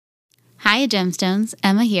Hi, Gemstones.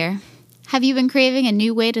 Emma here. Have you been craving a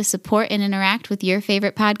new way to support and interact with your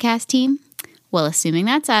favorite podcast team? Well, assuming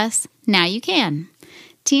that's us, now you can.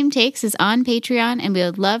 Team Takes is on Patreon, and we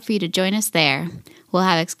would love for you to join us there. We'll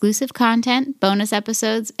have exclusive content, bonus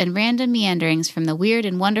episodes, and random meanderings from the weird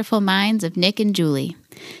and wonderful minds of Nick and Julie.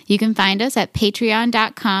 You can find us at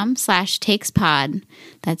patreon.com/takespod.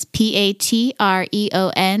 That's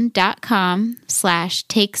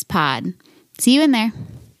patreon.com/takespod. See you in there.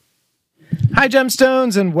 Hi,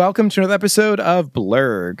 Gemstones, and welcome to another episode of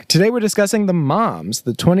Blurg. Today we're discussing The Moms,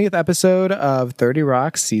 the 20th episode of 30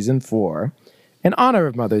 Rock Season 4. In honor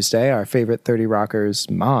of Mother's Day, our favorite 30 Rockers'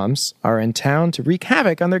 moms are in town to wreak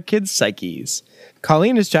havoc on their kids' psyches.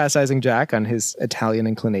 Colleen is chastising Jack on his Italian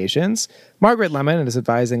inclinations. Margaret Lemon is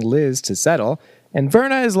advising Liz to settle. And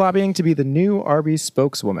Verna is lobbying to be the new Arby's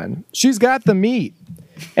spokeswoman. She's got the meat.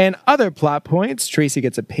 And other plot points, Tracy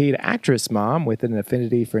gets a paid actress mom with an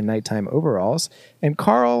affinity for nighttime overalls. And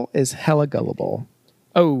Carl is hella gullible.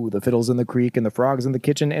 Oh, the fiddle's in the creek and the frog's in the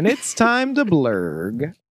kitchen, and it's time to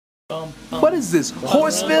blurg. What is this,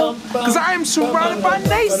 Horseville? Because I am surrounded by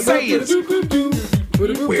naysayers.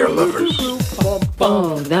 We are lovers.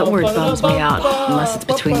 Oh, that word bums me out, unless it's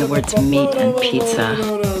between the words meat and pizza.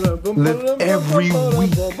 Live every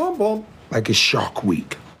week like a Shark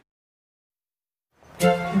Week. Hey,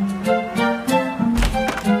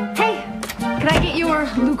 can I get your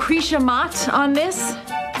Lucretia Mott on this?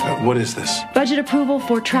 What is this? Budget approval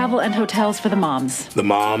for travel and hotels for the moms. The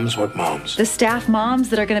moms? What moms? The staff moms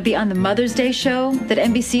that are going to be on the Mother's Day show that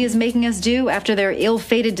NBC is making us do after their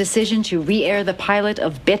ill-fated decision to re-air the pilot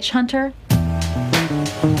of Bitch Hunter.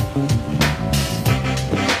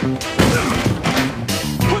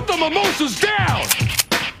 Put the mimosas down,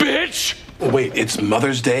 bitch! Wait, it's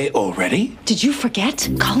Mother's Day already? Did you forget?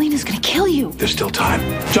 Colleen is going to kill you. There's still time.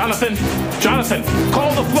 Jonathan,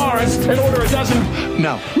 call the florist and order a dozen.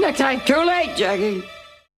 No. Necktie. Too late, Jackie.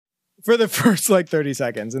 For the first, 30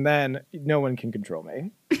 seconds, and then no one can control me.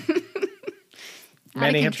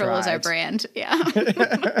 Many have Control is tried. our brand. Yeah.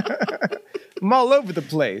 I'm all over the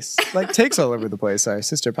place. Takes all over the place, our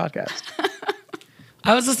sister podcast.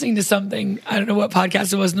 I was listening to something, I don't know what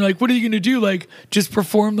podcast it was, and they're like, what are you going to do? Just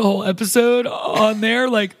perform the whole episode on there?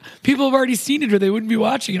 People have already seen it or they wouldn't be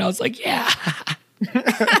watching it. I was like, yeah.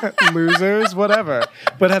 Losers, whatever.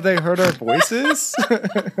 But have they heard our voices?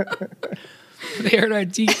 They heard our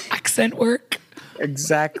deep accent work.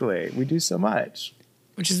 Exactly. We do so much.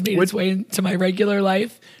 Which has made its way into my regular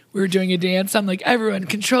life. We were doing a dance. I'm like, everyone,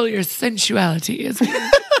 control your sensuality.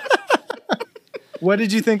 What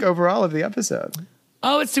did you think overall of the episode?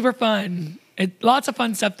 Oh, it's super fun. Lots of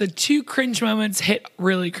fun stuff. The two cringe moments hit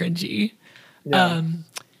really cringy. Yeah.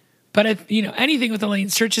 But anything with Elaine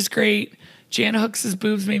Stritch is great. Jana Hooks'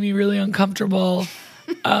 boobs made me really uncomfortable.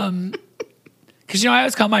 Because I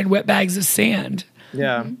always call mine wet bags of sand.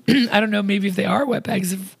 Yeah. I don't know, maybe if they are wet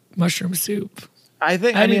bags of mushroom soup. I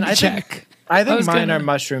think check. I think mine are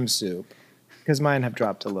mushroom soup because mine have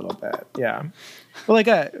dropped a little bit. Yeah. Well, like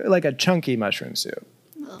a chunky mushroom soup.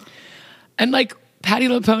 And Patti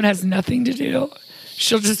LuPone has nothing to do.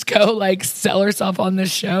 She'll just go sell herself on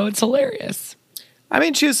this show. It's hilarious. I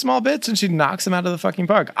mean, she has small bits and she knocks them out of the fucking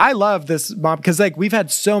park. I love this mom because we've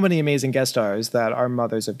had so many amazing guest stars that our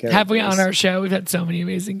mothers have carried. Have we on our show? We've had so many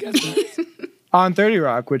amazing guest stars. On 30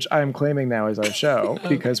 Rock, which I'm claiming now is our show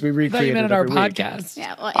because we recreated it on our every podcast.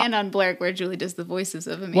 Yeah, well, and on Blurg, where Julie does the voices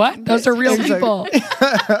of amazing. What? Those are real people.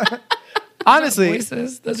 Honestly,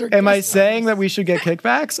 voices. Those are am I guest saying stars. that we should get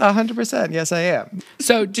kickbacks? 100%. Yes, I am.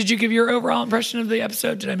 So, did you give your overall impression of the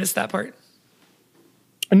episode? Did I miss that part?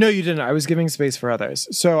 No, you didn't. I was giving space for others.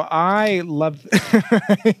 So I love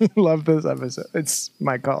this episode. It's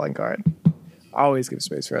my calling card. Always give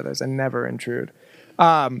space for others and never intrude.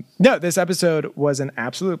 No, this episode was an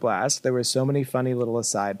absolute blast. There were so many funny little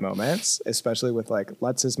aside moments, especially with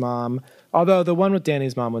Lutz's mom. Although the one with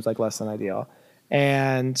Danny's mom was less than ideal.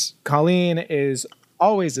 And Colleen is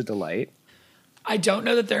always a delight. I don't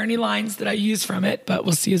know that there are any lines that I use from it, but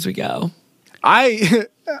we'll see as we go. I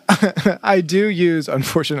do use,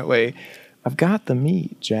 unfortunately, I've got the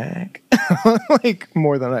meat, Jack.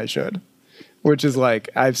 More than I should. Which is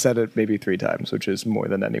I've said it maybe 3 times, which is more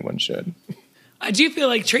than anyone should. I do feel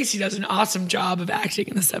like Tracy does an awesome job of acting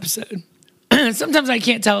in this episode. Sometimes I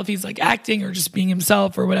can't tell if he's acting or just being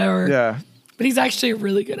himself or whatever. Yeah. But he's actually a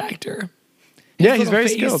really good actor. Yeah, he's very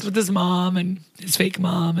skilled. With his mom and his fake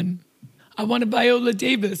mom. And I wanted Viola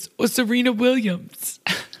Davis or Serena Williams.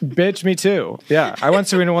 Bitch, me too. Yeah, I want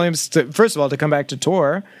Serena Williams to, first of all, to come back to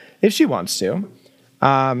tour if she wants to.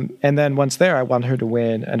 And then once there, I want her to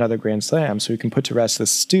win another Grand Slam so we can put to rest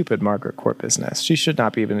this stupid Margaret Court business. She should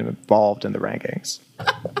not be even involved in the rankings.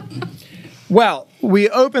 Well, we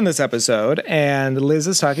open this episode, and Liz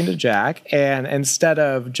is talking to Jack, and instead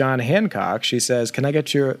of John Hancock, she says, can I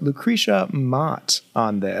get your Lucretia Mott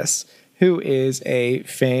on this, who is a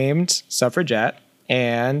famed suffragette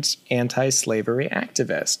and anti-slavery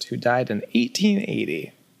activist who died in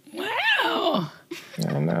 1880. Wow.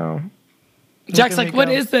 I know. Jack's like, what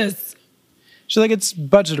is this? She's like, it's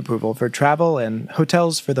budget approval for travel and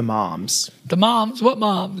hotels for the moms. The moms? What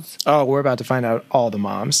moms? Oh, we're about to find out all the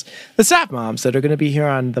moms. The staff moms that are going to be here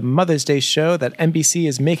on the Mother's Day show that NBC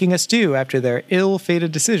is making us do after their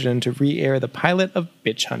ill-fated decision to re-air the pilot of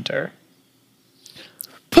Bitch Hunter.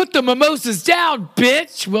 Put the mimosas down,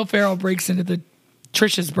 bitch! Will Ferrell breaks into the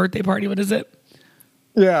Trisha's birthday party. What is it?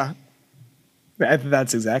 Yeah.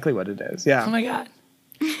 That's exactly what it is. Yeah. Oh, my God.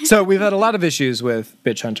 So we've had a lot of issues with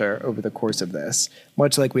Bitch Hunter over the course of this,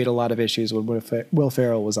 much like we had a lot of issues when Will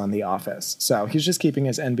Ferrell was on The Office. So he's just keeping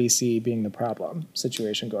his NBC being the problem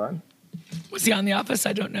situation going. Was he on The Office?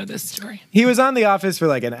 I don't know this story. He was on The Office for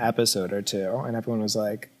like an episode or two, and everyone was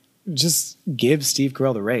like, just give Steve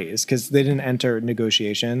Carell the raise, because they didn't enter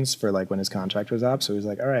negotiations for like when his contract was up. So he was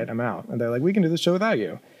like, all right, I'm out. And they're like, we can do this show without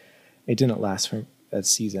you. It didn't last for a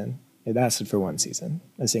season. It lasted for one season,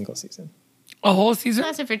 a single season. A whole season? It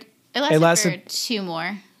lasted for 2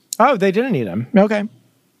 more. Oh, they didn't need him. Okay.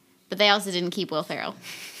 But they also didn't keep Will Ferrell.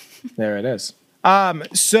 There it is.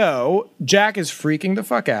 So Jack is freaking the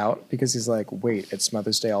fuck out because he's like, wait, it's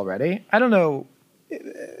Mother's Day already? I don't know.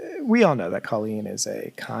 We all know that Colleen is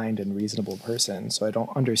a kind and reasonable person, so I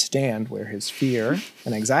don't understand where his fear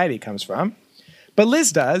and anxiety comes from. But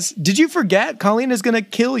Liz does. Did you forget? Colleen is going to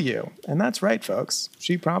kill you. And that's right, folks.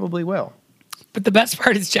 She probably will. But the best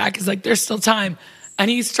part is Jack is like, there's still time. And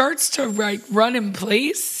he starts to like run in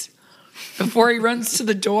place before he runs to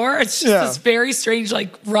the door. It's just this very strange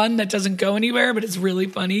like run that doesn't go anywhere, but it's really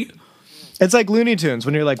funny. It's like Looney Tunes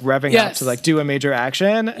when you're like revving up to like do a major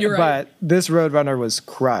action. You're right. But this Roadrunner was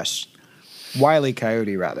crushed. Wile E.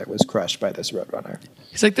 Coyote, rather, was crushed by this Roadrunner.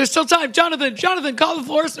 He's like, there's still time. Jonathan, call the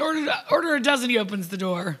florist and order a dozen. He opens the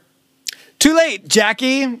door. Too late,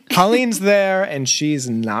 Jackie. Colleen's there, and she's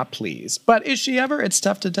not pleased. But is she ever? It's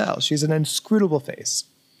tough to tell. She's an inscrutable face.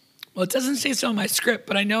 Well, it doesn't say so in my script,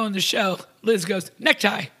 but I know in the show, Liz goes,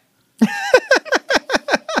 necktie.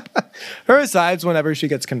 Her asides whenever she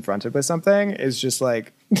gets confronted with something is just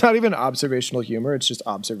like, not even observational humor, it's just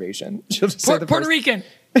observation. She'll just say Puerto Rican.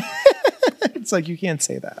 It's like, you can't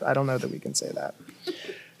say that. I don't know that we can say that.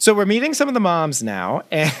 So we're meeting some of the moms now,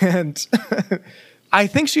 and I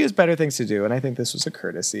think she has better things to do, and I think this was a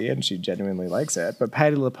courtesy, and she genuinely likes it. But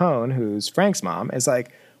Patti LuPone, who's Frank's mom, is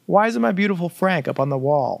like, why isn't my beautiful Frank up on the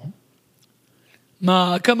wall?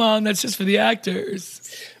 Ma, come on, that's just for the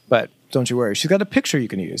actors. But don't you worry, she's got a picture you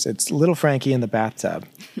can use. It's little Frankie in the bathtub,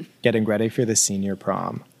 getting ready for the senior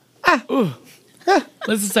prom.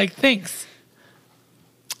 Liz is like, thanks.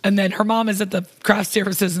 And then her mom is at the craft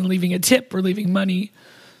services and leaving a tip or leaving money.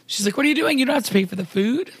 She's like, what are you doing? You don't have to pay for the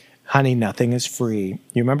food. Honey, nothing is free.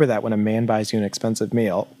 You remember that when a man buys you an expensive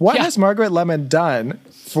meal. What has Margaret Lemon done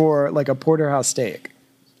for like a porterhouse steak?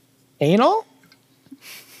 Anal?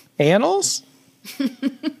 Annals?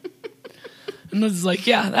 And Liz is like,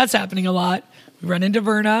 yeah, that's happening a lot. We run into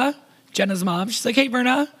Verna, Jenna's mom. She's like, hey,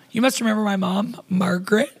 Verna, you must remember my mom,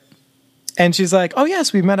 Margaret. And she's like, oh,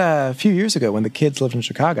 yes, we met a few years ago when the kids lived in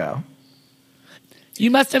Chicago. You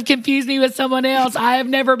must have confused me with someone else. I have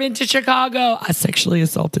never been to Chicago. I sexually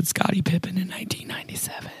assaulted Scottie Pippen in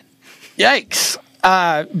 1997. Yikes.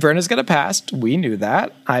 Verna's got a past. We knew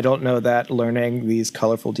that. I don't know that learning these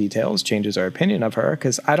colorful details changes our opinion of her,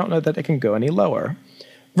 because I don't know that it can go any lower.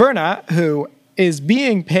 Verna, who is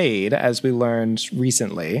being paid, as we learned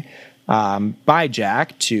recently, by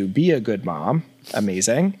Jack to be a good mom,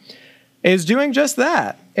 amazing, is doing just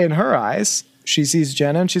that. In her eyes, she sees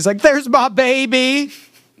Jenna and she's like, there's my baby.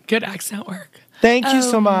 Good accent work. Thank you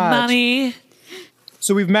so much. Mommy.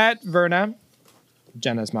 So we've met Verna,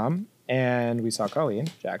 Jenna's mom, and we saw Colleen,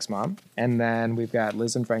 Jack's mom, and then we've got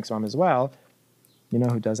Liz and Frank's mom as well. You know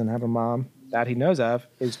who doesn't have a mom that he knows of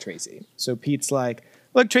is Tracy. So Pete's like,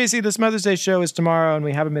 look, Tracy, this Mother's Day show is tomorrow, and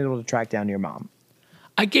we haven't been able to track down your mom.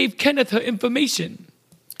 I gave Kenneth her information.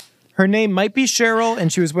 Her name might be Cheryl,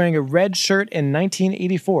 and she was wearing a red shirt in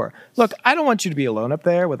 1984. Look, I don't want you to be alone up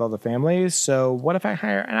there with all the families, so what if I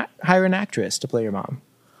hire an actress to play your mom?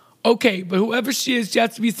 Okay, but whoever she is, she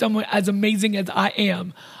has to be someone as amazing as I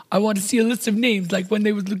am. I want to see a list of names like when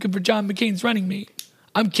they was looking for John McCain's running mate.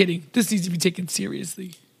 I'm kidding. This needs to be taken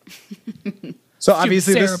seriously. So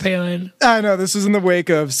obviously Sarah Palin. I know this was in the wake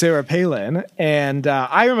of Sarah Palin. And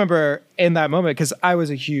I remember in that moment, because I was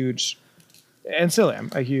a huge, and still am,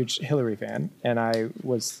 a huge Hillary fan. And I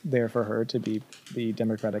was there for her to be the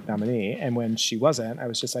Democratic nominee. And when she wasn't, I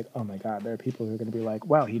was just like, oh my God, there are people who are going to be like,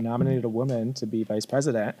 wow, he nominated a woman to be vice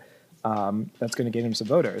president. That's going to get him some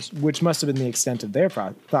voters, which must have been the extent of their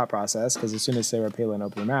thought process. Because as soon as Sarah Palin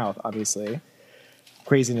opened her mouth, obviously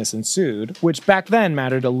craziness ensued, which back then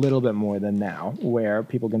mattered a little bit more than now, where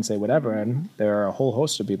people can say whatever, and there are a whole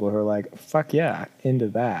host of people who are like, fuck yeah, into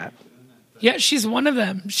that. Yeah, she's one of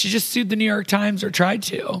them. She just sued the New York Times, or tried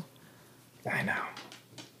to. I know.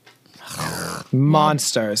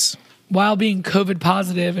 Monsters. While being COVID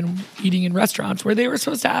positive and eating in restaurants where they were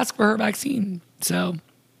supposed to ask for her vaccine. So,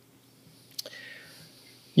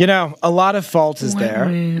 you know, a lot of fault is there,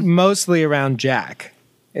 mostly around Jack,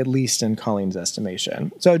 at least in Colleen's estimation.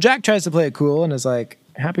 So Jack tries to play it cool and is like,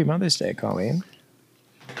 Happy Mother's Day, Colleen.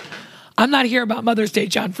 I'm not here about Mother's Day,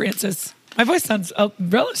 John Francis. My voice sounds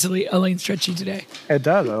relatively Elaine Stretchy today. It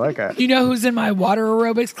does. I like it. You know who's in my water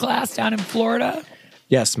aerobics class down in Florida?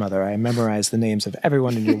 Yes, Mother. I memorized the names of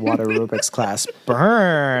everyone in your water aerobics class.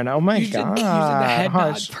 Burn. Oh, my God. You did the head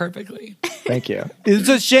nod perfectly. Thank you. It's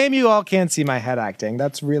a shame you all can't see my head acting.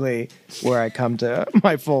 That's really where I come to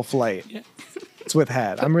my full flight. Yeah. It's with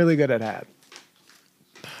head. I'm really good at head.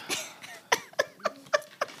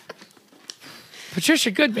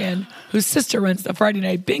 Patricia Goodman, whose sister runs the Friday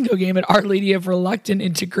night bingo game at Our Lady of Reluctant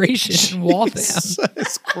Integration in Waltham.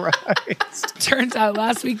 Jesus Christ. Turns out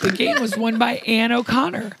last week the game was won by Ann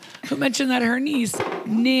O'Connor, who mentioned that her niece,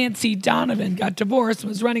 Nancy Donovan, got divorced and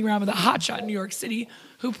was running around with a hotshot in New York City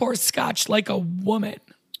who pours scotch like a woman.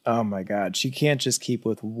 Oh, my God. She can't just keep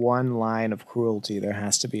with one line of cruelty. There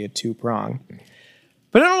has to be a two-prong.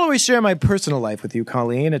 But I don't always share my personal life with you,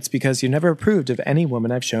 Colleen. It's because you never approved of any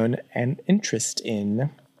woman I've shown an interest in.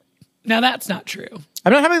 Now, that's not true.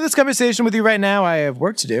 I'm not having this conversation with you right now. I have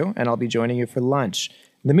work to do, and I'll be joining you for lunch.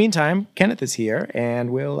 In the meantime, Kenneth is here, and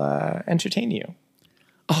will entertain you.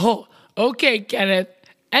 Oh, okay, Kenneth.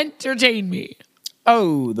 Entertain me.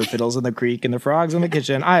 Oh, the fiddles in the creek and the frogs in the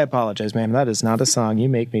kitchen. I apologize, ma'am. That is not a song. You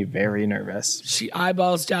make me very nervous. She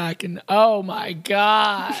eyeballs Jack and oh my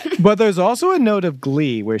God. But there's also a note of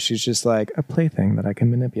glee where she's just like, a plaything that I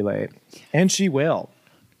can manipulate. And she will.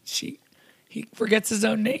 He forgets his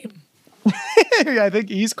own name. I think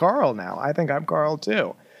he's Carl now. I think I'm Carl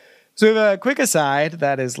too. So we have a quick aside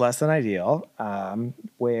that is less than ideal,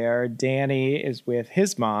 where Danny is with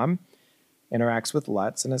his mom, interacts with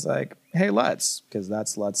Lutz, and is like, hey, Lutz, because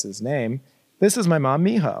that's Lutz's name. This is my mom,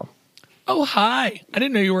 Miho. Oh, hi. I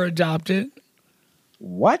didn't know you were adopted.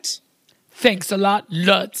 What? Thanks a lot,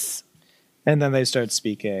 Lutz. And then they start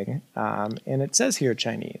speaking, and it says here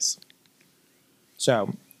Chinese.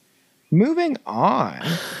 So, moving on.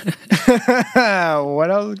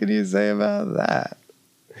 What else can you say about that?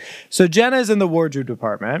 So Jenna's in the wardrobe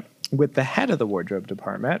department with the head of the wardrobe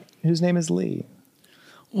department, whose name is Lee.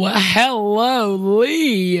 Well, hello,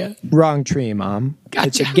 Lee. Wrong tree, Mom. Gotcha.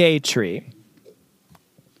 It's a gay tree.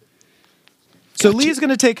 So Lee's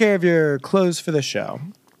going to take care of your clothes for the show.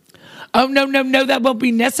 Oh, no, that won't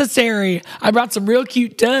be necessary. I brought some real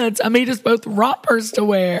cute duds. I made us both rompers to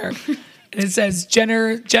wear. And it says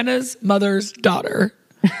Jenna's mother's daughter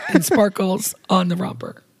and sparkles on the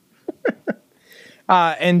romper.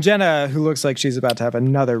 And Jenna, who looks like she's about to have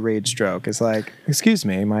another rage stroke, is like, excuse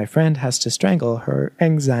me, my friend has to strangle her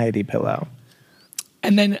anxiety pillow.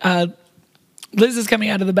 And then Liz is coming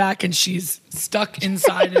out of the back and she's stuck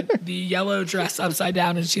inside the yellow dress upside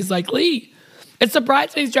down. And she's like, Lee, it's the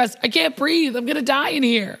bridesmaid's dress. I can't breathe. I'm going to die in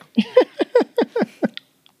here.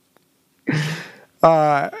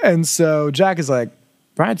 And so Jack is like,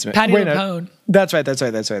 bridesmaid. Patti LuPone. That's right.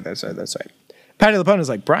 Patti LuPone is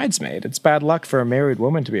like, bridesmaid. It's bad luck for a married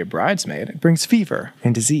woman to be a bridesmaid. It brings fever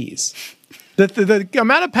and disease. The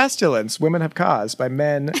amount of pestilence women have caused by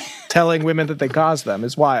men telling women that they caused them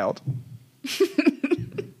is wild.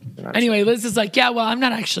 Anyway, Liz is like, yeah, well, I'm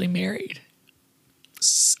not actually married.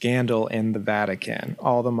 Scandal in the Vatican.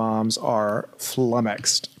 All the moms are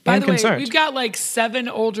flummoxed. By and the way, concerned. we've got like 7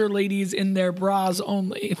 older ladies in their bras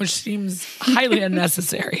only, which seems highly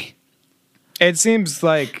unnecessary. It seems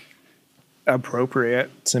like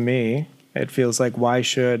appropriate to me. It feels like, why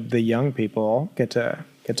should the young people get to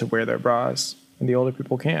wear their bras and the older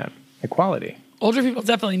people can't? Equality. Older people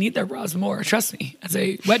definitely need their bras more. Trust me. As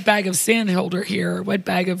a wet bag of sand holder here, wet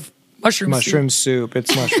bag of mushroom soup.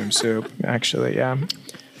 It's mushroom soup, actually. Yeah.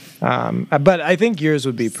 But I think yours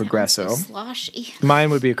would be Progresso. Sloshy. Mine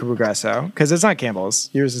would be a Progresso because it's not Campbell's.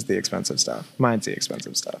 Yours is the expensive stuff. Mine's the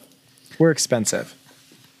expensive stuff. We're expensive.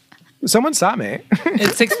 Someone stop me.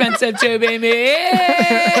 It's expensive too, baby.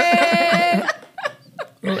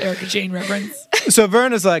 Little Erica Jane reference. So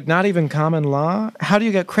Vern is like, not even common law? How do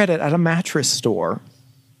you get credit at a mattress store?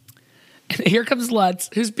 And here comes Lutz,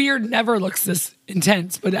 whose beard never looks this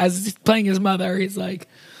intense, but as he's playing his mother, he's like,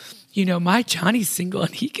 you know, my Johnny's single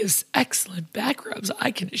and he gives excellent back rubs,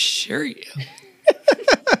 I can assure you.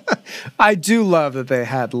 I do love that they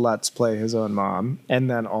had Lutz play his own mom and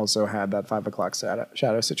then also had that 5 o'clock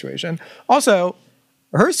shadow situation. Also,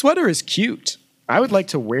 her sweater is cute. I would like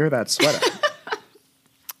to wear that sweater.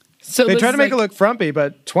 So they try to make it look frumpy,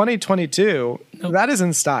 but 2022, that is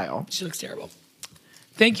in style. She looks terrible.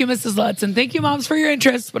 Thank you, Mrs. Lutz, and thank you, moms, for your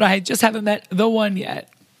interest, but I just haven't met the one yet.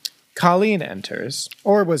 Colleen enters,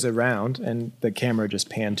 or was around, and the camera just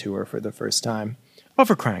panned to her for the first time. Oh,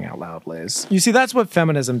 for crying out loud, Liz. You see, that's what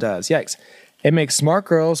feminism does. Yikes. It makes smart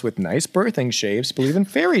girls with nice birthing shapes believe in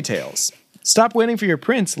fairy tales. Stop waiting for your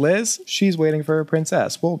prince, Liz. She's waiting for her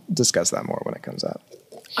princess. We'll discuss that more when it comes up.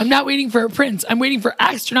 I'm not waiting for a prince. I'm waiting for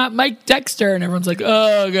astronaut Mike Dexter. And everyone's like,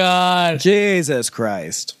 oh, God. Jesus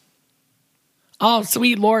Christ. Oh,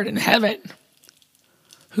 sweet Lord in heaven.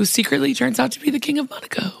 Who secretly turns out to be the King of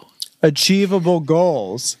Monaco. Achievable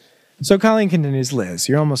goals. So Colleen continues, Liz,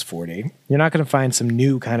 you're almost 40. You're not going to find some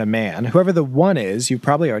new kind of man. Whoever the one is, you've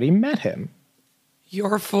probably already met him.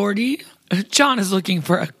 You're 40? John is looking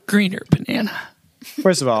for a greener banana.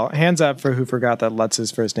 First of all, hands up for who forgot that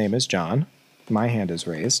Lutz's first name is John. My hand is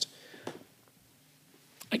raised.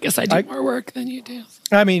 I guess I do more work than you do.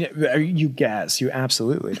 I mean, you guess. You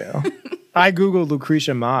absolutely do. I Googled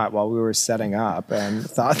Lucretia Mott while we were setting up and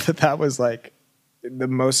thought that was like the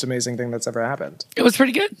most amazing thing that's ever happened. It was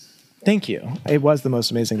pretty good. Thank you. It was the most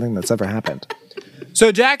amazing thing that's ever happened.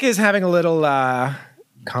 So Jack is having a little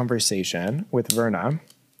conversation with Verna,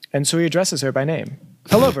 and so he addresses her by name.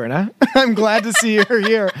 Hello, Verna. I'm glad to see you're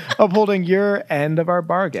here upholding your end of our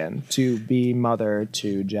bargain to be mother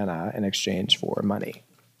to Jenna in exchange for money.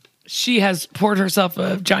 She has poured herself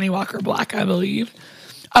a Johnny Walker Black, I believe.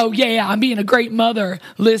 Oh, yeah, I'm being a great mother,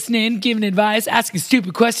 listening, giving advice, asking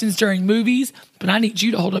stupid questions during movies, but I need you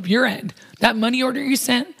to hold up your end. That money order you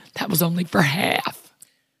sent, that was only for half.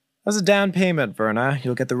 That's a down payment, Verna.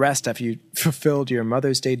 You'll get the rest after you fulfilled your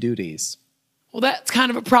Mother's Day duties. Well, that's kind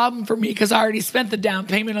of a problem for me because I already spent the down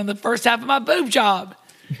payment on the first half of my boob job.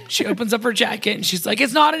 She opens up her jacket and she's like,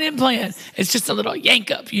 it's not an implant. It's just a little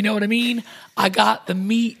yank up. You know what I mean? I got the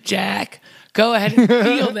meat, Jack. Go ahead and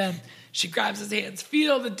feel them. She grabs his hands.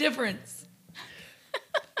 Feel the difference.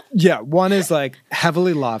 Yeah, one is like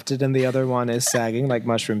heavily lofted and the other one is sagging like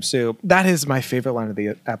mushroom soup. That is my favorite line of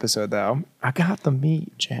the episode, though. I got the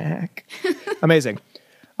meat, Jack. Amazing.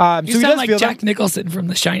 You sound like Jack Nicholson from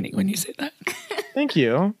The Shining when you say that. Thank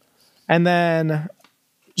you. And then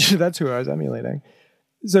that's who I was emulating.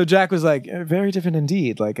 So Jack was like, very different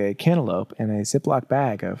indeed, like a cantaloupe in a Ziploc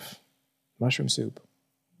bag of mushroom soup.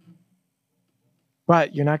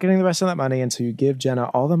 But you're not getting the rest of that money until you give Jenna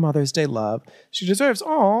all the Mother's Day love she deserves.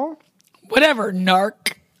 Aw. Whatever,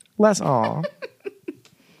 narc. Less aw.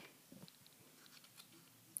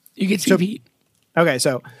 You get to Pete. Okay,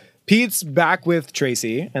 so Pete's back with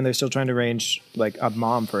Tracy, and they're still trying to arrange like a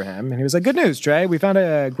mom for him. And he was like, good news, Trey. We found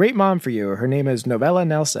a great mom for you. Her name is Novella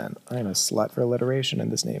Nelson. I'm a slut for alliteration,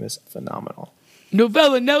 and this name is phenomenal.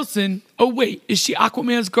 Novella Nelson? Oh, wait. Is she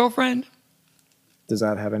Aquaman's girlfriend? Does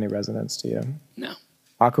that have any resonance to you? No.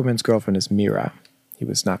 Aquaman's girlfriend is Mira. He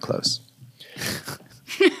was not close.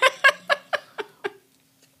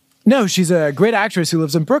 No, she's a great actress who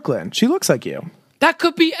lives in Brooklyn. She looks like you. That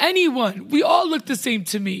could be anyone. We all look the same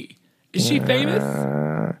to me. Is she famous?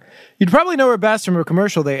 You'd probably know her best from a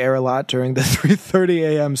commercial they air a lot during the 3:30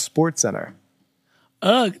 a.m. Sports Center.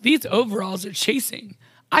 Ugh, these overalls are chasing.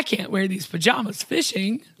 I can't wear these pajamas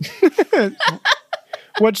fishing.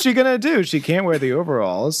 What's she gonna do? She can't wear the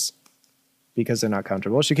overalls because they're not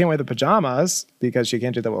comfortable. She can't wear the pajamas because she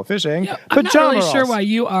can't do that while fishing. Yeah, I'm not really sure why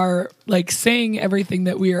you are like saying everything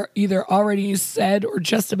that we are either already said or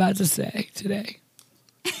just about to say today.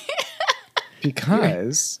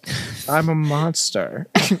 Because I'm a monster.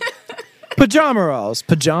 Pajama rolls.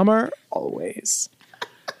 Pajama always.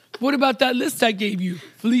 What about that list I gave you?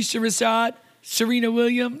 Felicia Rashad, Serena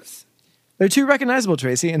Williams. They're too recognizable,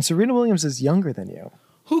 Tracy, and Serena Williams is younger than you.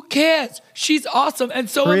 Who cares? She's awesome, and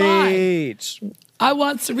so am I. Preach. I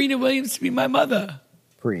want Serena Williams to be my mother.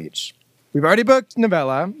 Preach. We've already booked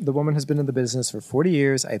Novella. The woman has been in the business for 40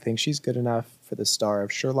 years. I think she's good enough for the star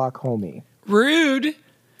of Sherlock Holmes. Rude.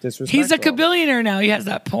 He's a billionaire now. He has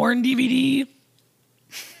that porn DVD.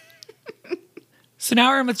 So now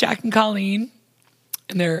we're in with Jack and Colleen,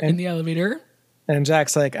 and they're in the elevator. And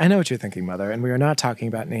Jack's like, I know what you're thinking, Mother, and we are not talking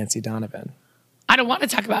about Nancy Donovan. I don't want to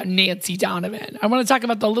talk about Nancy Donovan. I want to talk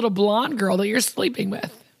about the little blonde girl that you're sleeping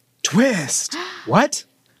with. Twist! What?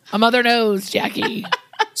 A mother knows, Jackie.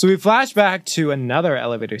 So we flash back to another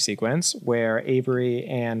elevator sequence where Avery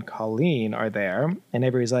and Colleen are there. And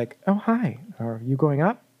Avery's like, oh, hi. Are you going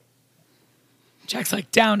up? Jack's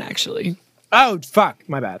like, down, actually. Oh, fuck.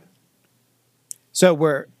 My bad. So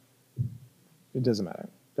it doesn't matter.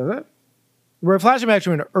 Does it? We're flashing back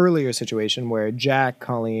to an earlier situation where Jack,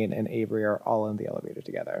 Colleen, and Avery are all in the elevator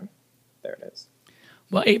together. There it is.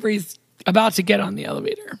 Well, Avery's about to get on the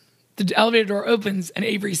elevator. The elevator door opens and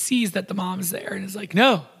Avery sees that the mom's there and is like,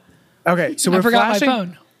 no. Okay, so I forgot my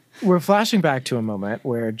phone. We're flashing back to a moment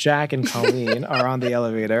where Jack and Colleen are on the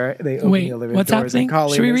elevator. They open the elevator what's doors happening? and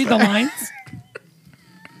Colleen Should we read the there. lines?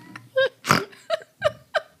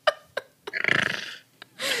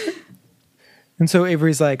 And so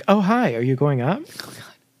Avery's like, oh, hi, are you going up?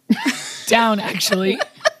 Down, actually.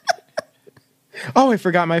 Oh, I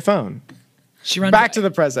forgot my phone. She runs Back away. to the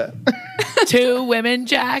present. 2 women,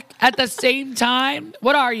 Jack, at the same time.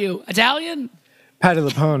 What are you, Italian? Patti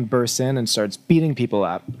LuPone bursts in and starts beating people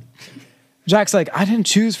up. Jack's like, I didn't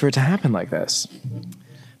choose for it to happen like this.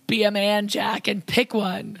 Be a man, Jack, and pick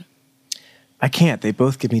one. I can't. They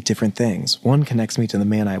both give me different things. One connects me to the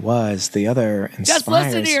man I was. The other inspires. Just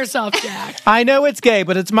listen to yourself, Jack. I know it's gay,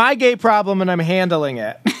 but it's my gay problem and I'm handling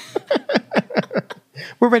it.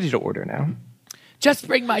 We're ready to order now. Just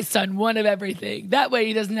bring my son one of everything. That way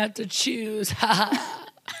he doesn't have to choose.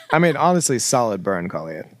 I mean, honestly, solid burn,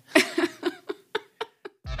 Colleen.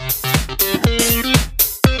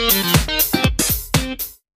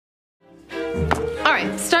 All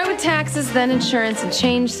right, start with taxes, then insurance, and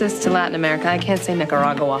change this to Latin America. I can't say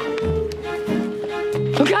Nicaragua.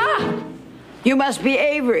 Ah! You must be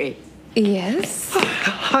Avery. Yes?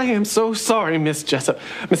 I am so sorry, Miss Jessup.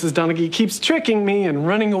 Mrs. Donaghy keeps tricking me and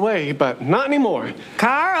running away, but not anymore.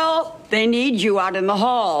 Carl, they need you out in the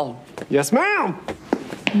hall. Yes, ma'am.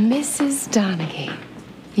 Mrs. Donaghy.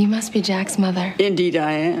 You must be Jack's mother. Indeed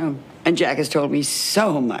I am. And Jack has told me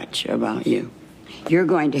so much about you. You're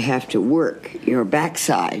going to have to work your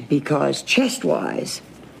backside because chest-wise,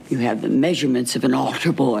 you have the measurements of an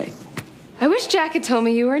altar boy. I wish Jack had told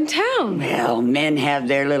me you were in town. Well, men have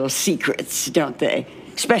their little secrets, don't they?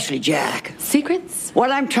 Especially Jack. Secrets?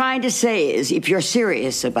 What I'm trying to say is, if you're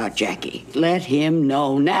serious about Jackie, let him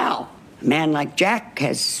know now. A man like Jack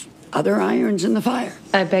has other irons in the fire.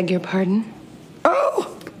 I beg your pardon?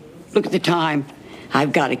 Oh, look at the time.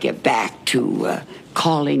 I've got to get back to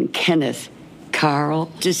calling Kenneth Carl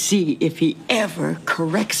to see if he ever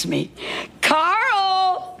corrects me.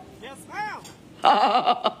 Carl! Yes,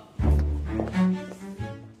 ma'am.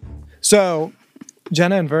 So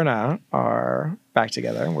Jenna and Verna are back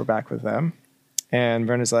together. We're back with them. And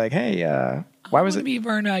Verna's like, hey, why was it? Be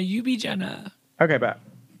Verna, you be Jenna. Okay, bet.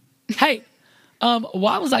 Hey,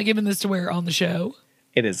 why was I given this to wear on the show?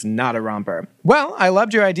 It is not a romper. Well, I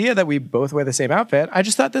loved your idea that we both wear the same outfit. I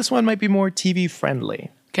just thought this one might be more TV friendly.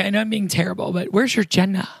 Okay, I know I'm being terrible, but where's your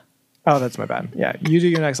Jenna? Oh, that's my bad. Yeah, you do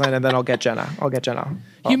your next line and then I'll get Jenna.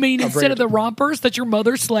 You mean instead of the rompers that your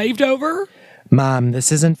mother slaved over? Mom,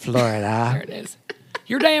 this isn't Florida. There it is.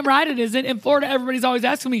 You're damn right it isn't. In Florida, everybody's always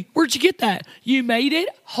asking me, where'd you get that? You made it?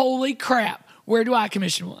 Holy crap. Where do I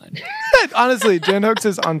commission one? Honestly, Jen Hooks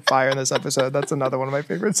is on fire in this episode. That's another one of my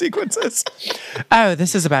favorite sequences. Oh,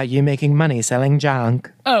 this is about you making money selling junk.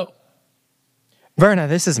 Oh. Verna,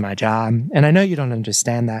 this is my job. And I know you don't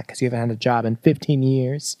understand that because you haven't had a job in 15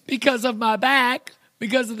 years. Because of my back.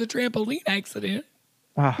 Because of the trampoline accident.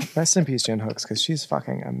 Oh, rest in peace, Jen Hooks, because she's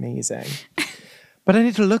fucking amazing. But I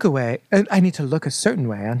need to look away. I need to look a certain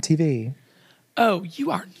way on TV. Oh,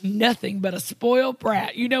 you are nothing but a spoiled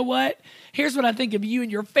brat. You know what? Here's what I think of you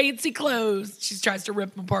and your fancy clothes. She tries to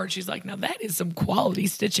rip them apart. She's like, now that is some quality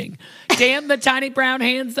stitching. Damn the tiny brown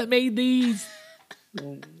hands that made these.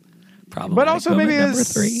 But also maybe number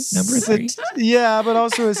three. Yeah, but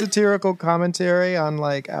also a satirical commentary on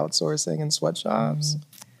like outsourcing and sweatshops.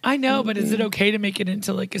 I know, but is it okay to make it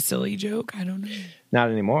into like a silly joke? I don't know. Not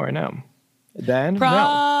anymore, no. Then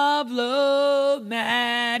problematic.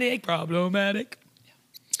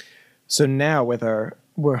 So now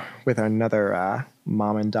we're with another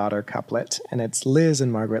mom and daughter couplet, and it's Liz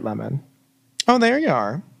and Margaret Lemon. Oh, there you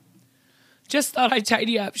are. Just thought I'd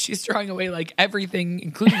tidy up. She's throwing away like everything,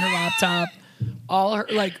 including her laptop, all her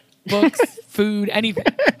like books, food, anything.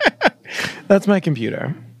 That's my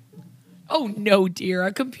computer. Oh no, dear.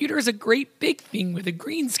 A computer is a great big thing with a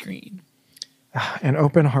green screen. An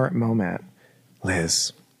open heart moment.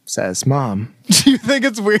 Liz says, Mom, do you think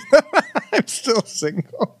it's weird that I'm still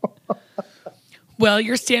single? Well,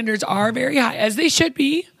 your standards are very high, as they should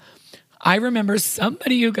be. I remember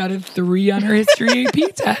somebody who got a 3 on her history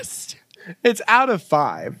AP test. It's out of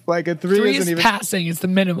 5. Like a 3 3 isn't is even passing. It's the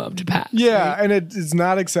minimum to pass. Yeah, right? and it is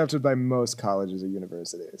not accepted by most colleges or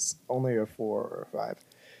universities. Only a 4 or a 5.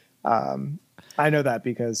 I know that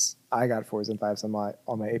because I got 4s and 5s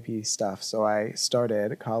on my AP stuff. So I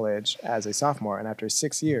started college as a sophomore, and after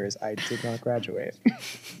 6 years, I did not graduate.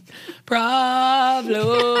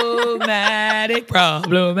 Problematic.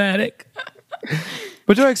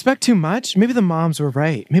 But do I expect too much? Maybe the moms were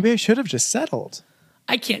right. Maybe I should have just settled.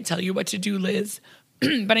 I can't tell you what to do, Liz,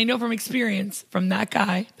 but I know from experience, from that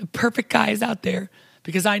guy, the perfect guy is out there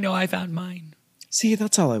because I know I found mine. See,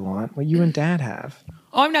 that's all I want. What you and Dad have.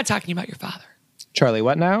 Oh, I'm not talking about your father. Charlie,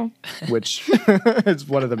 what now? Which is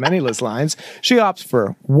one of the many Liz lines. She opts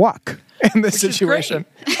for wuck in this situation.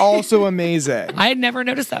 Also amazing. I had never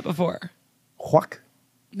noticed that before. Wuck?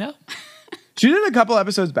 No. She did a couple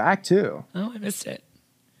episodes back, too. Oh, I missed it.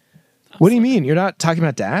 What do you mean? You're not talking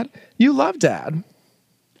about Dad? You love Dad.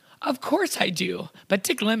 Of course I do. But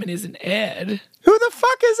Dick Lemon isn't Ed. Who the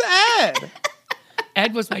fuck is Ed?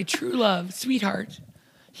 Ed was my true love, sweetheart.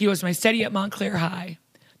 He was my steady at Montclair High.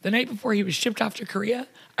 The night before he was shipped off to Korea,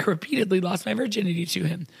 I repeatedly lost my virginity to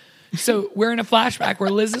him. So we're in a flashback where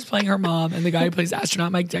Liz is playing her mom and the guy who plays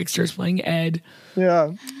astronaut Mike Dexter is playing Ed.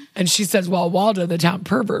 Yeah. And she says, while Waldo, the town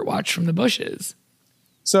pervert, watched from the bushes.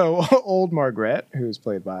 So old Margaret, who's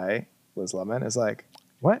played by Liz Lemon, is like,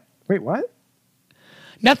 what? Wait, what?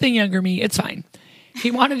 Nothing younger me. It's fine. He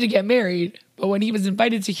wanted to get married, but when he was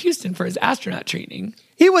invited to Houston for his astronaut training.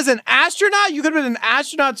 He was an astronaut? You could have been an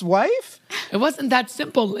astronaut's wife? It wasn't that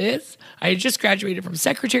simple, Liz. I had just graduated from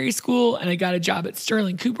secretary school and I got a job at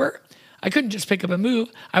Sterling Cooper. I couldn't just pick up and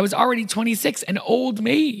move. I was already 26, an old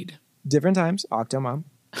maid. Different times, Octomom.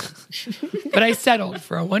 But I settled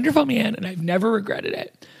for a wonderful man and I've never regretted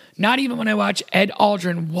it. Not even when I watch Ed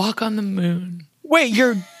Aldrin walk on the moon. Wait,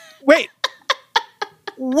 your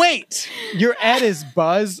Ed is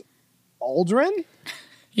Buzz Aldrin?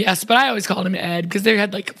 Yes, but I always called him Ed because they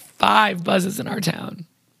had like 5 Buzzes in our town.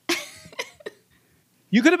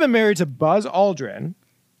 You could have been married to Buzz Aldrin.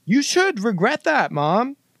 You should regret that,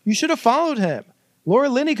 Mom. You should have followed him. Laura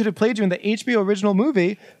Linney could have played you in the HBO original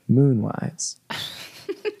movie, Moonwise.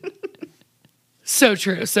 So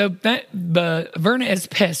true. So Verna is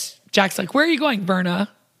pissed. Jack's like, where are you going, Verna?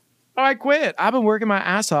 Oh, I quit. I've been working my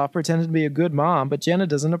ass off pretending to be a good mom, but Jenna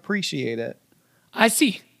doesn't appreciate it. I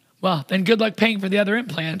see. Well, then good luck paying for the other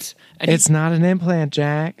implants. And it's not an implant,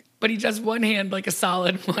 Jack. But he does one hand like a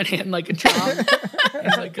solid, one hand like a chop.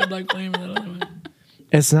 He's like, good luck playing with that other one.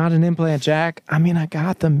 It's not an implant, Jack. I mean, I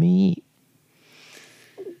got the meat.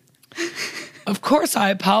 Of course I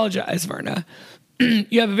apologize, Verna.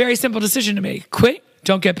 You have a very simple decision to make. Quit,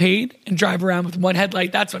 don't get paid, and drive around with one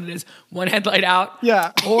headlight. That's what it is. One headlight out.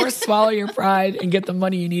 Yeah. Or swallow your pride and get the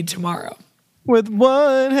money you need tomorrow. With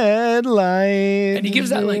one headlight. And he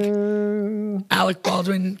gives that like Alec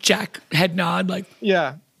Baldwin, Jack head nod, like,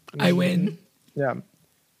 yeah, I win. Yeah.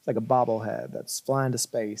 It's like a bobblehead that's flying to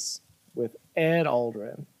space with Ed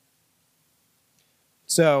Aldrin.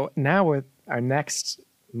 So now with our next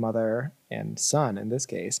mother and son, in this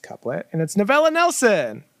case, couplet, and it's Novella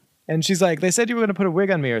Nelson. And she's like, they said you were going to put a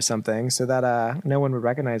wig on me or something so that no one would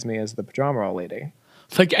recognize me as the pajama roll lady.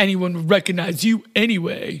 Like anyone would recognize you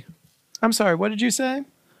anyway. I'm sorry, what did you say?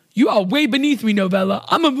 You are way beneath me, Novella.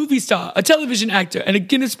 I'm a movie star, a television actor, and a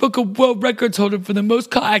Guinness Book of World Records holder for the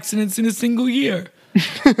most car accidents in a single year.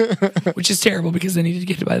 Which is terrible because I needed to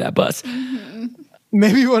get hit by that bus. Mm-hmm.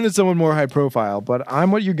 Maybe you wanted someone more high profile, but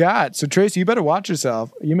I'm what you got. So, Tracy, you better watch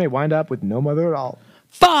yourself. You may wind up with no mother at all.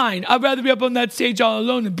 Fine. I'd rather be up on that stage all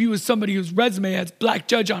alone than be with somebody whose resume has Black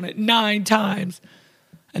Judge on it 9 times.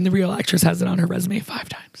 And the real actress has it on her resume 5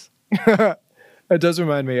 times. It does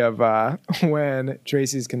remind me of when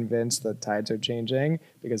Tracy's convinced the tides are changing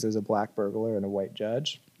because there's a black burglar and a white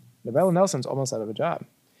judge. Novella Nelson's almost out of a job.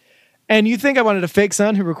 And you think I wanted a fake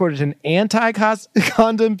son who recorded an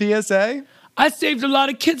anti-condom PSA? I saved a lot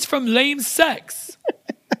of kids from lame sex.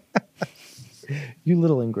 You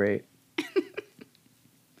little ingrate.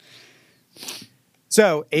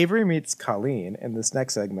 So Avery meets Colleen in this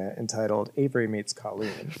next segment entitled Avery Meets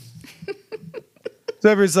Colleen. So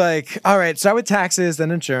Avery's like, all right, start with taxes, then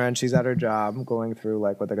insurance. She's at her job going through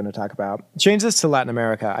like what they're going to talk about. Change this to Latin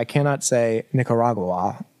America. I cannot say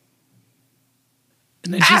Nicaragua.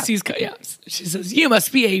 And then she sees, she says, you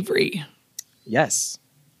must be Avery. Yes.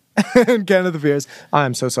 And Kenneth appears.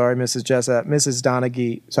 I'm so sorry, Mrs. Jessup. Mrs.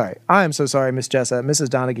 Donaghy. Sorry. I'm so sorry, Miss Jessup. Mrs.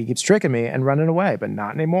 Donaghy keeps tricking me and running away, but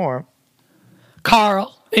not anymore.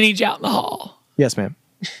 Carl, I need you out in the hall. Yes, ma'am.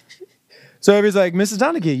 So Avery's like, Mrs.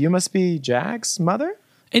 Donaghy, you must be Jack's mother?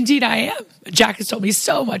 Indeed, I am. Jack has told me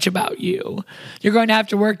so much about you. You're going to have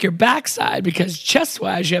to work your backside because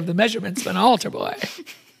chest-wise, you have the measurements of an altar boy.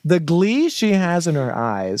 The glee she has in her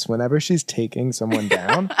eyes whenever she's taking someone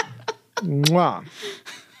down. Mwah.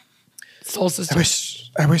 Soul sister.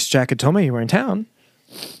 I wish Jack had told me you were in town.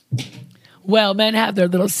 Well, men have their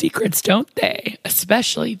little secrets, don't they?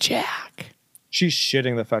 Especially Jack. She's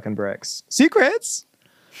shitting the fucking bricks. Secrets?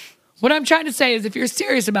 What I'm trying to say is if you're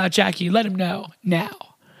serious about Jackie, let him know now.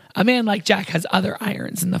 A man like Jack has other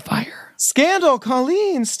irons in the fire. Scandal,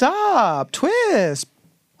 Colleen, stop. Twist.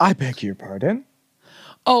 I beg your pardon.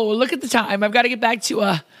 Oh, look at the time. I've got to get back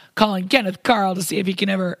to calling Kenneth Carl to see if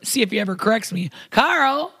he ever corrects me.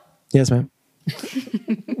 Carl! Yes, ma'am.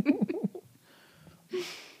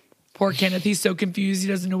 Poor Kenneth, he's so confused he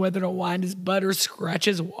doesn't know whether to wind his butt or scratch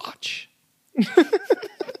his watch.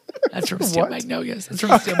 That's from Steel Magnolias. That's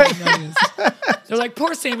from Steel Magnolias. They're like,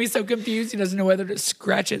 poor Sammy's so confused he doesn't know whether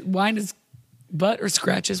to wind his butt or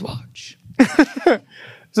scratch his watch.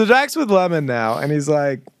 So Jack's with Lemon now, and he's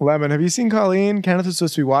like, Lemon, have you seen Colleen? Kenneth was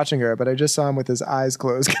supposed to be watching her, but I just saw him with his eyes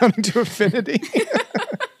closed counting to infinity.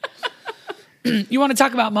 You want to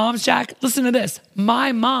talk about moms, Jack? Listen to this.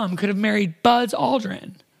 My mom could have married Buzz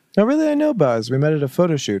Aldrin. Oh, really? I know Buzz. We met at a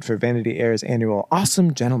photo shoot for Vanity Air's annual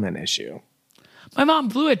Awesome Gentleman issue. My mom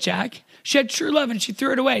blew it, Jack. She had true love and she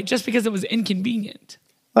threw it away just because it was inconvenient.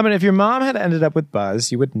 Lemon, if your mom had ended up with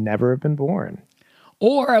Buzz, you would never have been born.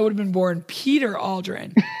 Or I would have been born Peter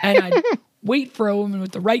Aldrin, and I'd wait for a woman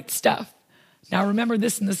with the right stuff. Now remember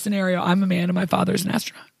this in this scenario. I'm a man and my father's an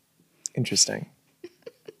astronaut. Interesting.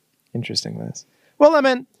 Interesting, Liz. Well,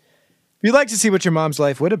 Lemon, if you'd like to see what your mom's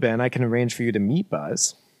life would have been, I can arrange for you to meet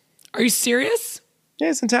Buzz. Are you serious? Yeah,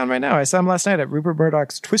 he's in town right now. I saw him last night at Rupert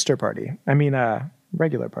Murdoch's Twister party. I mean,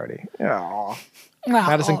 regular party. Aww.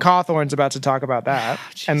 Madison Cawthorn's about to talk about that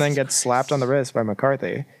and then get slapped on the wrist by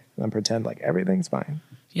McCarthy. And then pretend like everything's fine.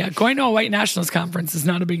 Yeah, going to a white nationalist conference is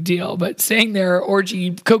not a big deal, but saying there are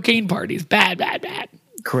orgy cocaine parties, bad.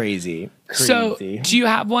 Crazy. So, do you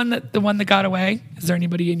have the one that got away? Is there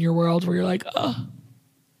anybody in your world where you're like, oh,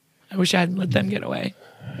 I wish I hadn't let them get away?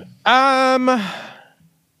 Not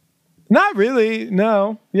really,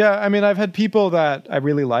 no. Yeah, I mean, I've had people that I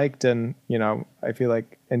really liked and, I feel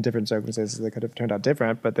like in different circumstances they could have turned out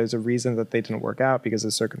different, but there's a reason that they didn't work out because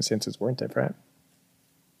the circumstances weren't different.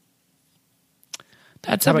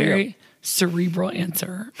 That's a very cerebral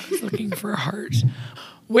answer. I was looking for a heart.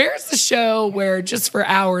 Where's the show where just for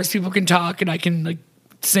hours people can talk and I can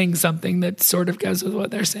sing something that sort of goes with what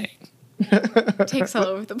they're saying? Takes all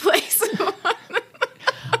over the place.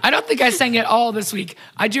 I don't think I sang it all this week.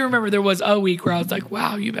 I do remember there was a week where I was like,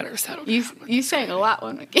 wow, you better settle down. You sang a lot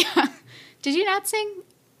one week. Yeah. Did you not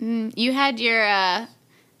sing? You had your...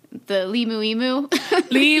 the Limu Emu.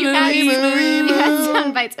 You had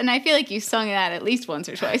sound bites, and I feel like you sung that at least once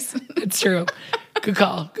or twice. It's true. Good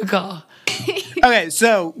call. Okay,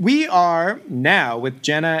 so we are now with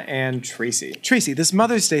Jenna and Tracy. Tracy, this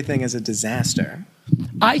Mother's Day thing is a disaster.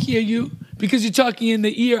 I hear you. Because you're talking in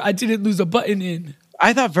the ear, I didn't lose a button in.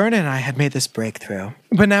 I thought Vernon and I had made this breakthrough.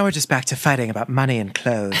 But now we're just back to fighting about money and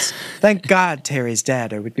clothes. Thank God Terry's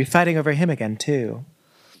dead, or we'd be fighting over him again, too.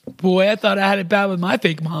 Boy, I thought I had it bad with my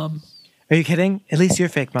fake mom. Are you kidding? At least your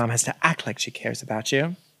fake mom has to act like she cares about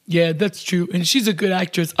you. Yeah, that's true. And she's a good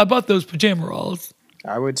actress. I bought those pajama rolls.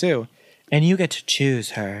 I would too. And you get to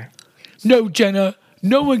choose her. No, Jenna.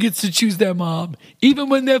 No one gets to choose their mom. Even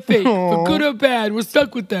when they're fake. Aww. For good or bad, we're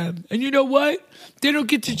stuck with them. And you know what? They don't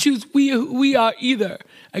get to choose who we are either.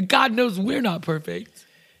 And God knows we're not perfect.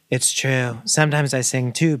 It's true. Sometimes I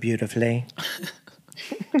sing too beautifully.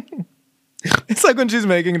 It's like when she's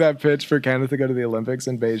making that pitch for Kenneth to go to the Olympics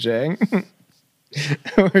in Beijing.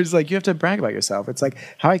 Where it's like, you have to brag about yourself. It's like,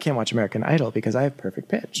 how I can't watch American Idol because I have perfect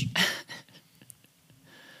pitch.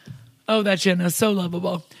 Oh, that Jenna's so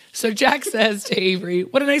lovable. So Jack says to Avery,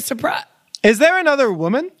 what a nice surprise. Is there another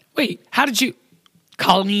woman? Wait, how did you...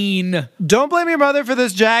 Colleen. Don't blame your mother for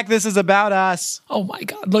this, Jack. This is about us. Oh, my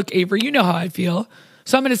God. Look, Avery, you know how I feel.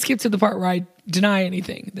 So I'm going to skip to the part where I deny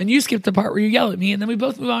anything. Then you skip the part where you yell at me, and then we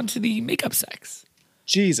both move on to the makeup sex.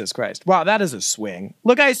 Jesus Christ. Wow, that is a swing.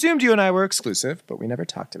 Look, I assumed you and I were exclusive, but we never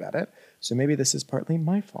talked about it. So maybe this is partly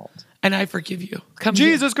my fault. And I forgive you. Come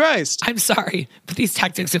Jesus here. Christ. I'm sorry, but these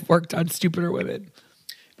tactics have worked on stupider women.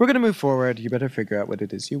 We're going to move forward. You better figure out what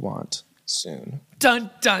it is you want soon. Dun,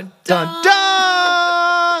 dun, dun. Dun,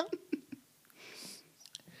 dun!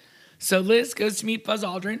 So Liz goes to meet Buzz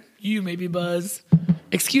Aldrin. You may be Buzz.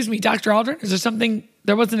 Excuse me, Dr. Aldrin, is there something?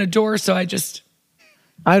 There wasn't a door, so I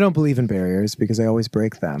don't believe in barriers because I always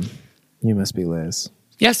break them. You must be Liz.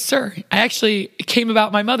 Yes, sir. I actually came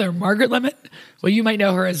about my mother, Margaret Lemon. Well, you might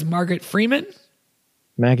know her as Margaret Freeman.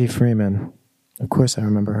 Maggie Freeman. Of course I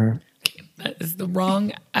remember her. That is the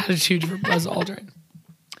wrong attitude for Buzz Aldrin.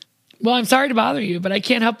 Well, I'm sorry to bother you, but I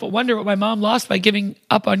can't help but wonder what my mom lost by giving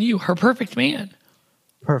up on you, her perfect man.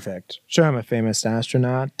 Perfect. Sure, I'm a famous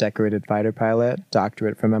astronaut, decorated fighter pilot,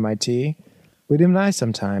 doctorate from MIT. But even I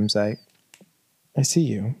sometimes, I see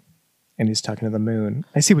you. And he's talking to the moon.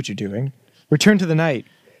 I see what you're doing. Return to the night.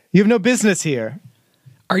 You have no business here.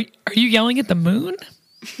 Are you yelling at the moon?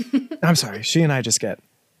 I'm sorry. She and I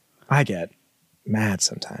get mad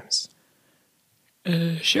sometimes.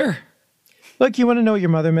 Sure. Look, you want to know what your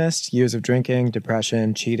mother missed? Years of drinking,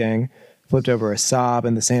 depression, cheating, flipped over a sob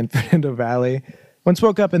in the San Fernando Valley. Once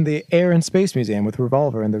woke up in the Air and Space Museum with a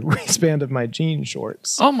revolver in the waistband of my jean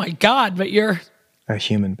shorts. Oh my God, but you're a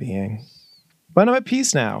human being. But I'm at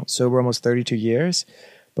peace now, sober almost 32 years.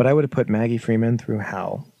 But I would have put Maggie Freeman through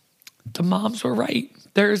hell. The moms were right.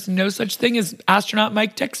 There's no such thing as astronaut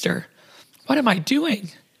Mike Dexter. What am I doing?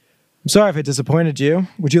 I'm sorry if I disappointed you.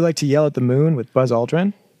 Would you like to yell at the moon with Buzz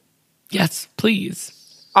Aldrin? Yes,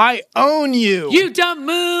 please. I own you. You dumb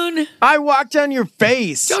moon. I walked on your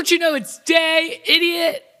face. Don't you know it's day,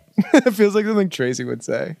 idiot? It feels like something Tracy would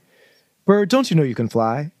say. Bird, don't you know you can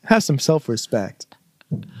fly? Have some self-respect.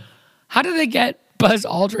 How did they get Buzz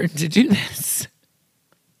Aldrin to do this?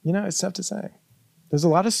 You know, it's tough to say. There's a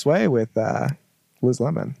lot of sway with Liz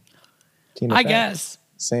Lemon. Tina Fey. Guess.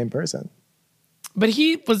 Same person. But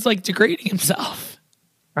he was like degrading himself.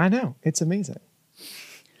 I know. It's amazing.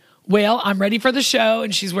 Well, I'm ready for the show,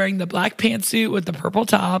 and she's wearing the black pantsuit with the purple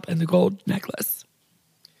top and the gold necklace.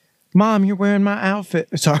 Mom, you're wearing my outfit.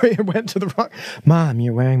 Sorry, I went to the wrong. Mom,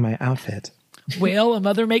 you're wearing my outfit. Well, a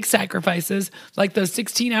mother makes sacrifices, like those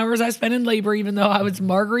 16 hours I spent in labor, even though I was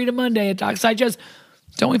Margarita Monday at Dockside Joe's.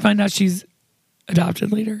 Don't we find out she's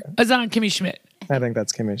adopted later? It's on Kimmy Schmidt. I think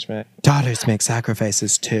that's Kimmy Schmidt. Daughters make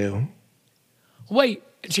sacrifices too. Wait,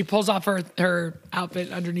 and she pulls off her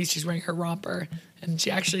outfit underneath. She's wearing her romper. And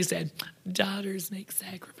she actually said, daughters make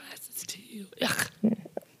sacrifices too. Ugh.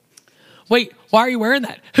 Wait, why are you wearing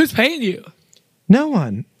that? Who's paying you? No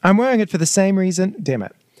one. I'm wearing it for the same reason. Damn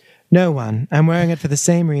it. No one. I'm wearing it for the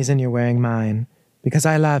same reason you're wearing mine. Because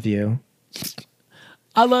I love you.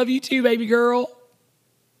 I love you too, baby girl.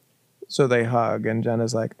 So they hug, and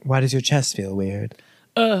Jenna's like, why does your chest feel weird?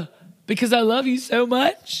 Because I love you so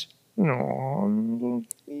much. Aww.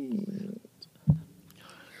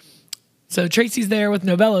 So Tracy's there with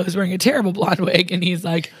Novello, who's wearing a terrible blonde wig, and he's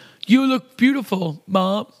like, you look beautiful,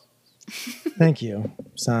 Mom. Thank you,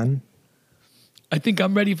 son. I think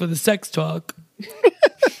I'm ready for the sex talk.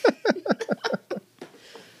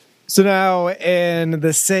 So now, in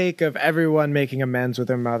the sake of everyone making amends with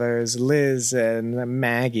their mothers, Liz and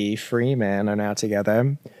Maggie Freeman are now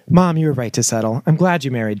together. Mom, you were right to settle. I'm glad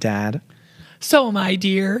you married Dad. So am I,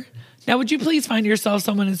 dear. Now, would you please find yourself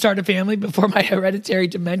someone and start a family before my hereditary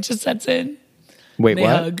dementia sets in? Wait, they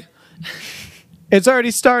what? Hug. It's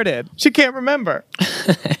already started. She can't remember.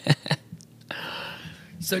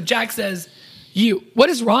 So Jack says, what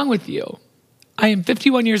is wrong with you? I am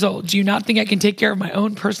 51 years old. Do you not think I can take care of my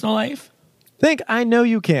own personal life? I know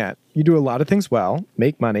you can't. You do a lot of things well.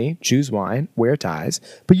 Make money, choose wine, wear ties.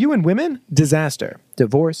 But you and women? Disaster.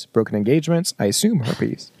 Divorce, broken engagements, I assume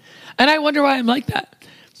herpes. And I wonder why I'm like that.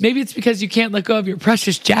 Maybe it's because you can't let go of your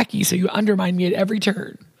precious Jackie, so you undermine me at every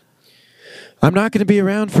turn. I'm not going to be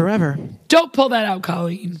around forever. Don't pull that out,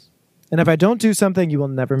 Colleen. And if I don't do something, you will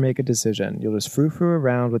never make a decision. You'll just frou-frou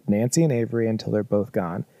around with Nancy and Avery until they're both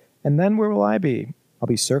gone. And then where will I be? I'll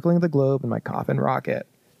be circling the globe in my coffin rocket.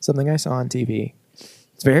 Something I saw on TV.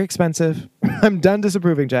 It's very expensive. I'm done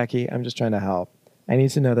disapproving, Jackie. I'm just trying to help. I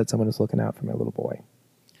need to know that someone is looking out for my little boy.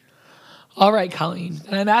 All right, Colleen.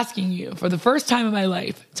 And I'm asking you, for the first time in my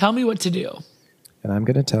life, tell me what to do. And I'm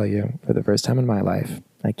going to tell you, for the first time in my life,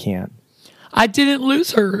 I can't. I didn't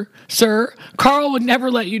lose her, sir. Carl would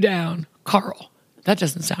never let you down. Carl. That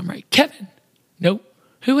doesn't sound right. Kevin. Nope.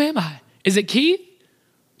 Who am I? Is it Keith?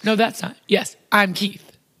 No, that's not. Yes, I'm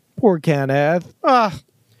Keith. Poor Kenneth.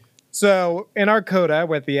 So in our coda,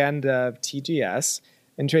 we're at the end of TGS,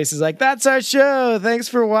 and Tracy's like, that's our show. Thanks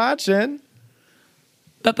for watching.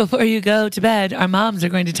 But before you go to bed, our moms are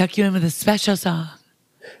going to tuck you in with a special song.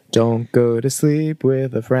 Don't go to sleep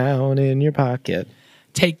with a frown in your pocket.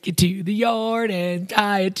 Take it to the yard and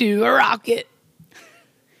tie it to a rocket.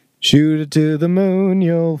 Shoot it to the moon,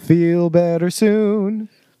 you'll feel better soon.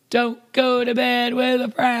 Don't go to bed with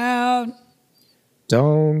a frown.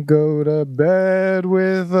 Don't go to bed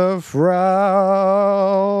with a frown.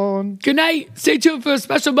 Good night. Stay tuned for a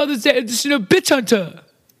special Mother's Day edition of Bitch Hunter.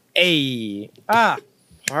 Hey.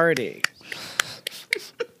 party.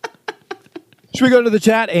 Should we go to the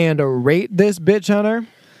chat and rate this bitch, Hunter?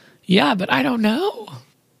 Yeah, but I don't know.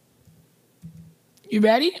 You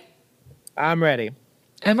ready? I'm ready.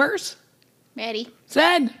 Emmers? Ready.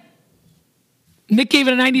 Zed? Nick gave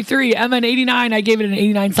it a 93. Emma an 89. I gave it an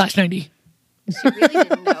 89/90. She really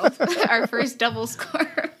didn't know our first double score.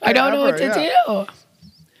 I don't know what to do.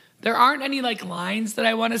 There aren't any like lines that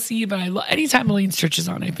I want to see, but anytime Elaine Stritch is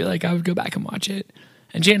on, I feel like I would go back and watch it.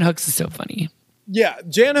 And Jan Hooks is so funny. Yeah,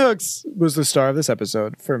 Jan Hooks was the star of this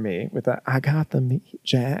episode for me with that I got the meat,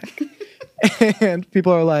 Jack. And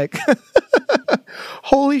people are like,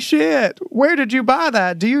 holy shit, where did you buy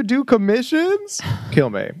that? Do you do commissions? Kill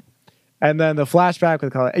me. And then the flashback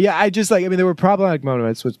with Colin. Yeah, there were problematic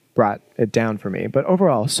moments which brought it down for me. But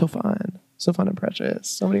overall, so fun. So fun and precious.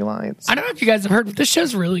 So many lines. I don't know if you guys have heard, but this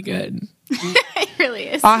show's really good. It really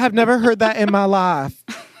is. I have never heard that in my life.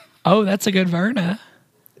 Oh, that's a good Verna.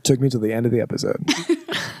 It took me to the end of the episode.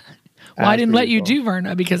 Well, I didn't let you do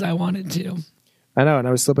Verna because I wanted to. I know, and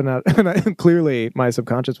I was slipping out. And clearly, my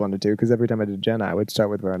subconscious wanted to, because every time I did Jenna, I would start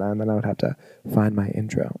with Verna, and then I would have to find my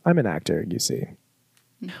intro. I'm an actor, you see.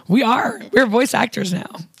 We're voice actors now.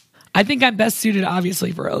 I think I'm best suited,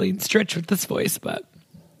 obviously, for Elaine Stritch with this voice, but...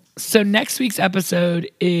 So next week's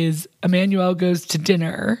episode is Emmanuel Goes to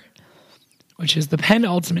Dinner, which is the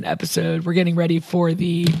penultimate episode. We're getting ready for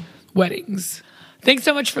the weddings. Thanks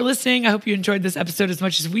so much for listening. I hope you enjoyed this episode as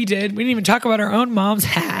much as we did. We didn't even talk about our own moms.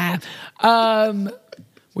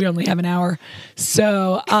 We only have an hour.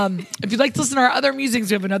 So if you'd like to listen to our other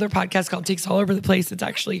musings, we have another podcast called Takes All Over the Place. It's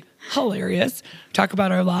actually hilarious. Talk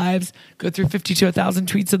about our lives, go through 50 to 1,000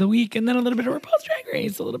 tweets of the week, and then a little bit of RuPaul's Drag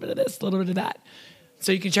Race, a little bit of this, a little bit of that.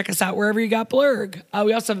 So you can check us out wherever you got Blurg.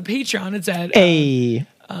 We also have a Patreon. It's at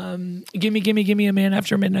gimme a man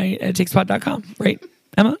after midnight at takespod.com. Right,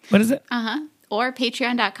 Emma? What is it? Or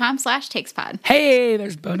patreon.com/takespod. Hey,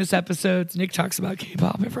 there's bonus episodes. Nick talks about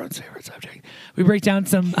K-pop, everyone's favorite subject. We break down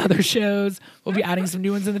some other shows. We'll be adding some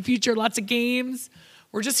new ones in the future. Lots of games.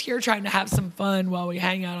 We're just here trying to have some fun while we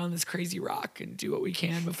hang out on this crazy rock and do what we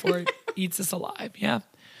can before it eats us alive. Yeah.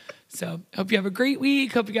 So hope you have a great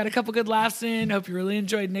week. Hope you got a couple good laughs in. Hope you really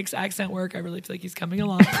enjoyed Nick's accent work. I really feel like he's coming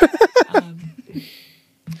along.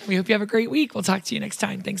 We hope you have a great week. We'll talk to you next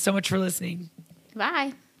time. Thanks so much for listening.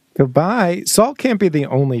 Bye. Goodbye. Salt can't be the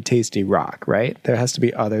only tasty rock, right? There has to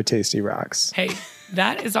be other tasty rocks. Hey,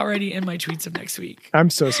 that is already in my tweets of next week. I'm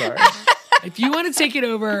so sorry. If you want to take it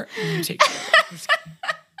over, you take it over.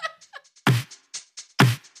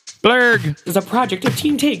 Blurg is a project of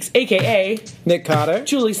Team Takes, a.k.a. Nick Cotter,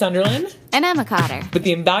 Julie Sunderland, and Emma Cotter, with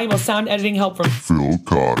the invaluable sound editing help from Phil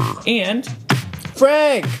Cotter and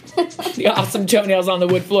Frank. The awesome toenails on the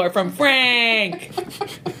wood floor from Frank.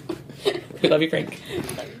 We love you, Frank.